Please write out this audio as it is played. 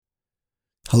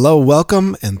Hello,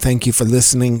 welcome, and thank you for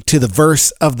listening to the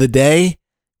verse of the day,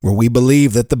 where we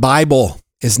believe that the Bible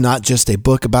is not just a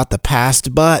book about the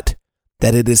past, but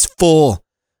that it is full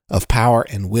of power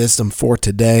and wisdom for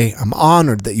today. I'm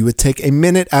honored that you would take a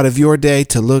minute out of your day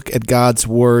to look at God's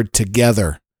Word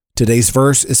together. Today's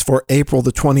verse is for April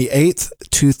the 28th,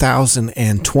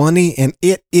 2020, and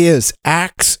it is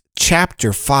Acts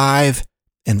chapter 5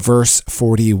 and verse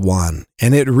 41.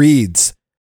 And it reads,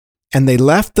 "And they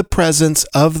left the presence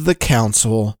of the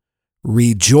council,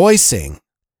 rejoicing,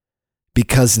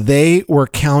 because they were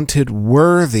counted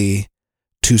worthy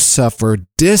to suffer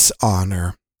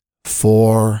dishonor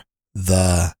for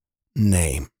the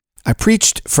name." I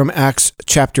preached from Acts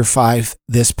chapter 5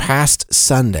 this past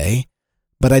Sunday,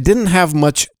 but I didn't have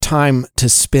much time to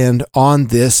spend on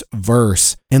this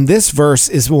verse. And this verse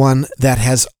is one that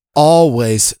has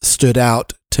always stood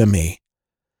out to me.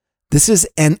 This is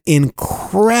an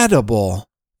incredible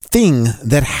thing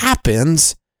that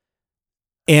happens,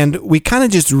 and we kind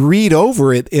of just read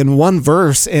over it in one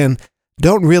verse and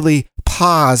don't really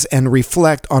pause and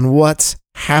reflect on what's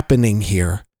happening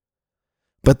here.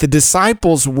 But the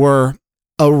disciples were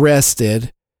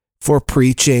arrested for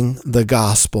preaching the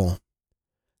gospel.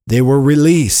 They were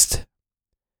released.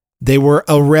 They were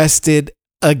arrested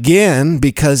again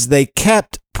because they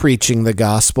kept preaching the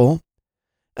gospel.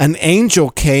 An angel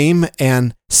came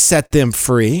and set them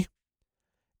free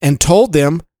and told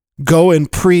them, go and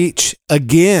preach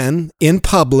again in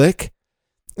public.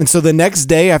 And so the next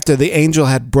day after the angel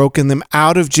had broken them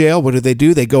out of jail, what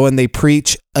do? They go and they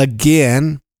preach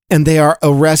again, and they are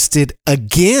arrested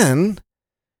again.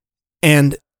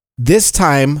 And this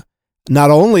time,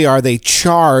 not only are they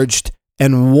charged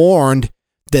and warned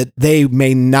that they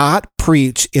may not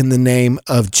preach in the name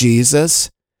of Jesus,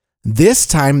 this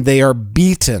time they are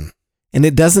beaten. And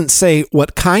it doesn't say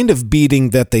what kind of beating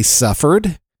that they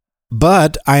suffered,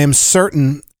 but I am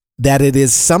certain that it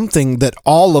is something that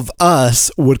all of us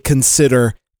would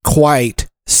consider quite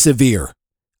severe.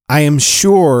 I am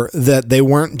sure that they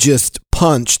weren't just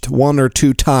punched one or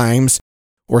two times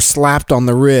or slapped on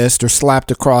the wrist or slapped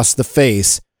across the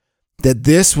face, that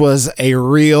this was a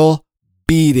real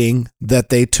beating that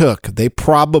they took. They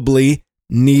probably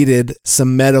needed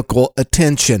some medical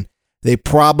attention. They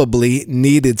probably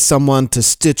needed someone to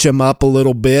stitch them up a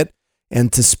little bit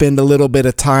and to spend a little bit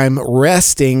of time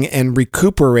resting and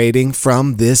recuperating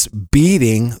from this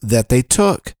beating that they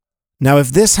took. Now,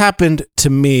 if this happened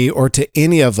to me or to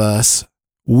any of us,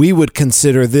 we would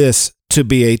consider this to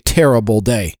be a terrible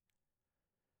day.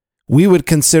 We would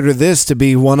consider this to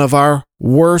be one of our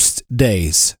worst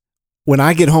days. When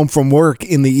I get home from work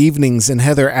in the evenings and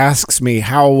Heather asks me,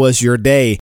 "How was your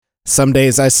day?" Some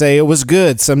days I say it was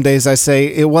good. Some days I say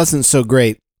it wasn't so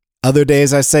great. Other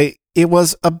days I say it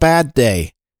was a bad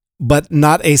day. But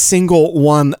not a single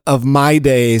one of my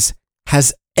days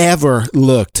has ever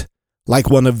looked like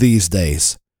one of these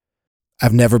days.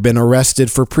 I've never been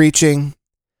arrested for preaching.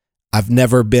 I've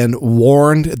never been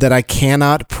warned that I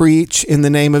cannot preach in the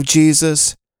name of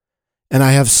Jesus. And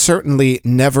I have certainly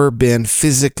never been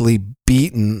physically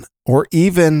beaten or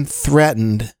even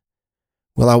threatened.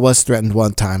 Well, I was threatened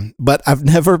one time, but I've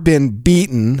never been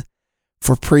beaten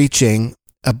for preaching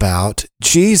about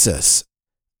Jesus.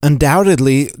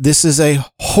 Undoubtedly, this is a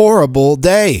horrible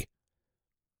day.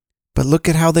 But look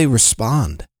at how they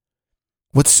respond.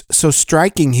 What's so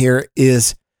striking here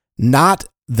is not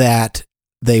that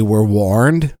they were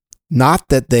warned, not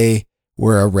that they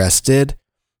were arrested,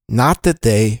 not that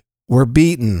they were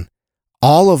beaten.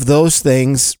 All of those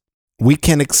things we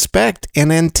can expect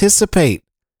and anticipate.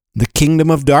 The kingdom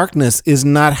of darkness is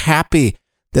not happy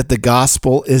that the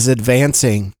gospel is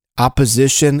advancing.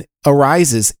 Opposition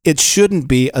arises. It shouldn't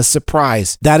be a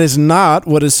surprise. That is not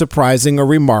what is surprising or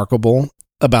remarkable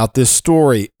about this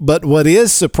story. But what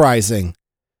is surprising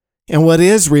and what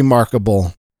is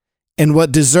remarkable and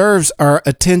what deserves our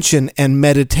attention and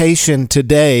meditation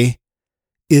today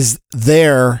is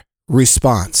their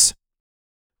response.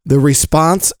 The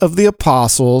response of the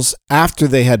apostles after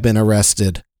they had been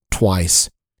arrested twice,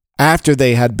 after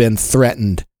they had been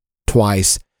threatened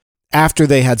twice, after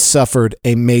they had suffered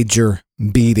a major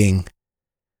beating,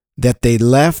 that they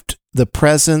left the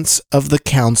presence of the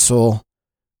council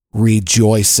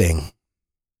rejoicing.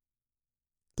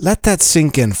 Let that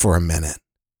sink in for a minute.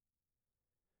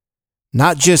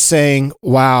 Not just saying,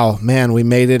 "Wow, man, we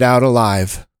made it out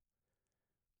alive."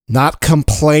 Not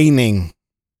complaining.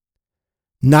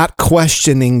 Not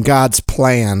questioning God's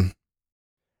plan.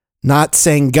 Not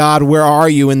saying, "God, where are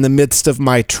you in the midst of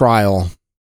my trial?"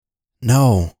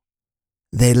 No,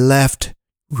 they left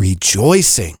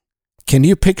rejoicing. Can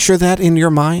you picture that in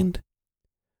your mind?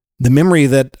 The memory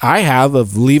that I have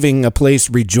of leaving a place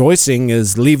rejoicing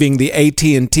is leaving the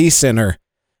AT&T Center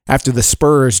after the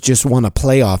Spurs just won a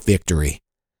playoff victory.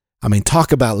 I mean,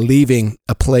 talk about leaving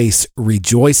a place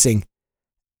rejoicing.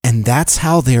 And that's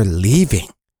how they're leaving.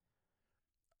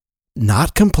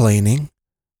 Not complaining,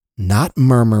 not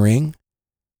murmuring,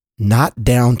 not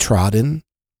downtrodden,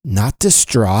 not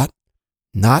distraught,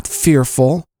 not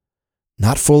fearful,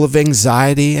 not full of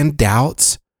anxiety and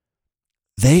doubts.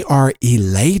 They are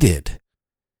elated.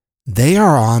 They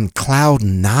are on cloud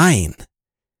 9.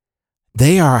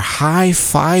 They are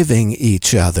high-fiving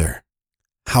each other.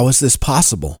 How is this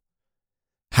possible?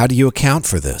 How do you account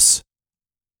for this?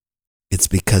 It's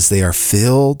because they are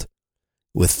filled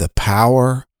with the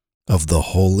power of the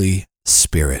Holy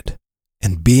Spirit.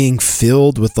 And being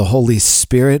filled with the Holy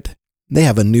Spirit, they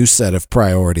have a new set of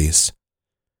priorities.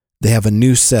 They have a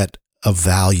new set of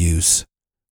values.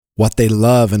 What they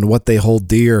love and what they hold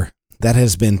dear, that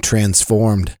has been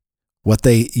transformed. What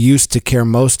they used to care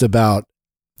most about,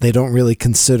 they don't really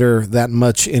consider that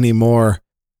much anymore.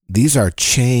 These are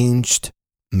changed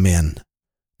men.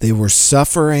 They were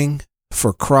suffering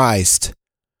for Christ,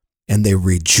 and they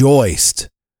rejoiced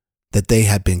that they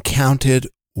had been counted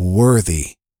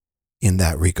worthy in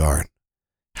that regard.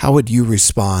 How would you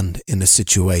respond in a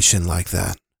situation like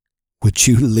that? Would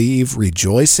you leave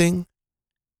rejoicing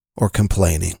or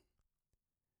complaining?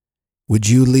 Would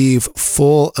you leave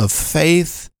full of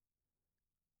faith,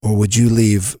 or would you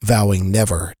leave vowing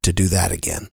never to do that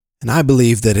again? And I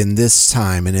believe that in this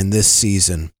time and in this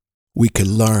season, we could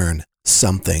learn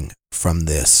something from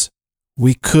this.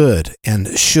 We could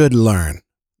and should learn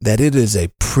that it is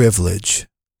a privilege,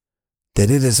 that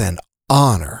it is an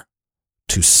honor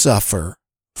to suffer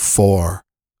for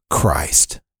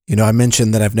Christ. You know, I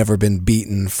mentioned that I've never been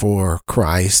beaten for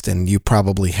Christ, and you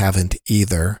probably haven't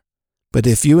either. But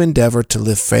if you endeavor to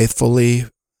live faithfully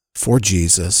for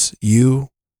Jesus, you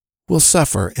will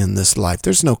suffer in this life.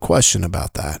 There's no question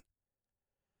about that.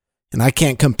 And I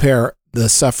can't compare the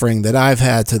suffering that I've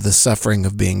had to the suffering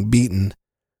of being beaten,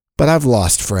 but I've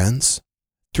lost friends.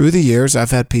 Through the years,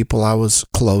 I've had people I was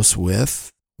close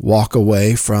with walk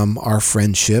away from our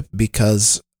friendship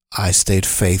because I stayed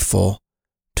faithful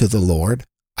to the Lord.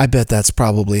 I bet that's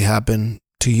probably happened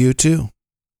to you too,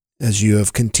 as you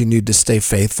have continued to stay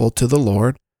faithful to the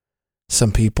Lord.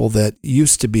 Some people that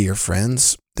used to be your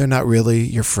friends, they're not really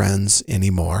your friends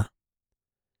anymore.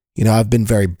 You know, I've been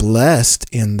very blessed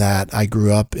in that I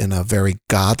grew up in a very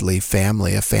godly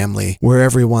family, a family where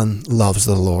everyone loves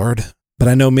the Lord. But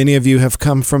I know many of you have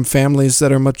come from families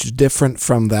that are much different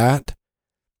from that,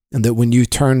 and that when you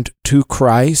turned to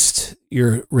Christ,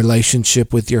 your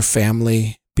relationship with your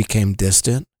family became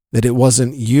distant, that it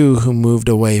wasn't you who moved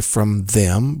away from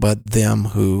them, but them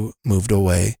who moved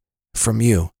away from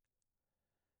you.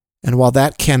 And while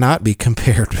that cannot be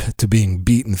compared to being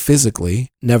beaten physically,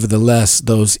 nevertheless,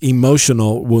 those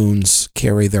emotional wounds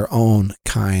carry their own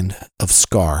kind of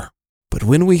scar. But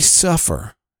when we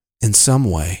suffer in some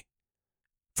way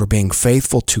for being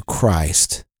faithful to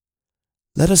Christ,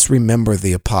 let us remember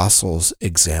the apostles'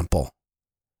 example.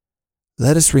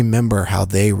 Let us remember how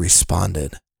they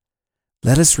responded.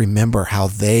 Let us remember how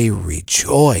they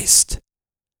rejoiced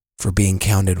for being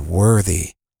counted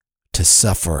worthy to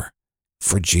suffer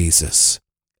for Jesus.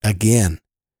 Again,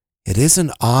 it is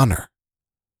an honor.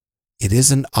 It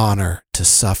is an honor to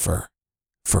suffer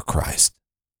for Christ.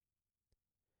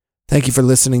 Thank you for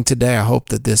listening today. I hope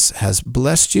that this has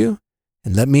blessed you.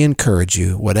 And let me encourage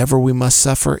you, whatever we must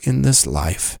suffer in this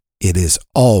life, it is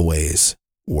always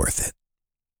worth it.